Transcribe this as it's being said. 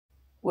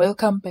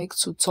Welcome back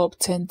to Top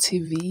 10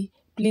 TV.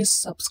 Please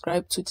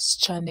subscribe to this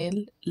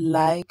channel,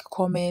 like,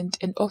 comment,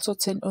 and also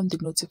turn on the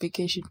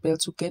notification bell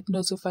to get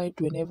notified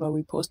whenever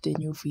we post a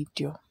new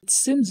video. It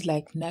seems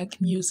like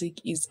Naakmusiq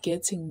is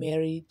getting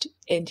married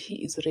and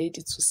he is ready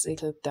to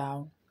settle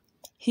down.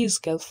 His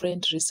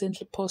girlfriend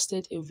recently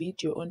posted a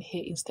video on her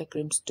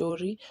Instagram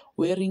story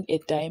wearing a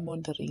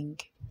diamond ring.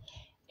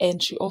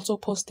 And she also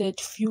posted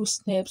few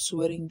snaps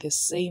wearing the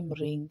same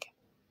ring.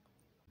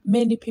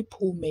 Many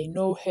people may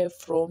know her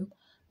from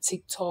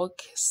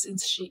TikTok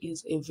since she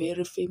is a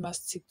very famous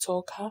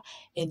TikToker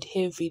and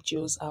her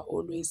videos are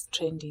always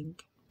trending.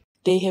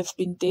 They have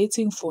been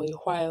dating for a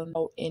while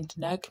now and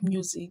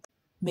Naakmusiq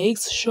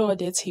makes sure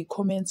that he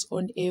comments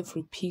on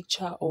every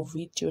picture or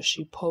video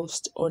she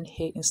posts on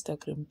her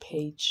Instagram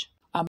page.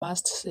 I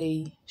must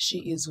say,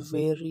 she is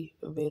very,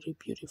 very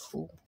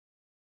beautiful.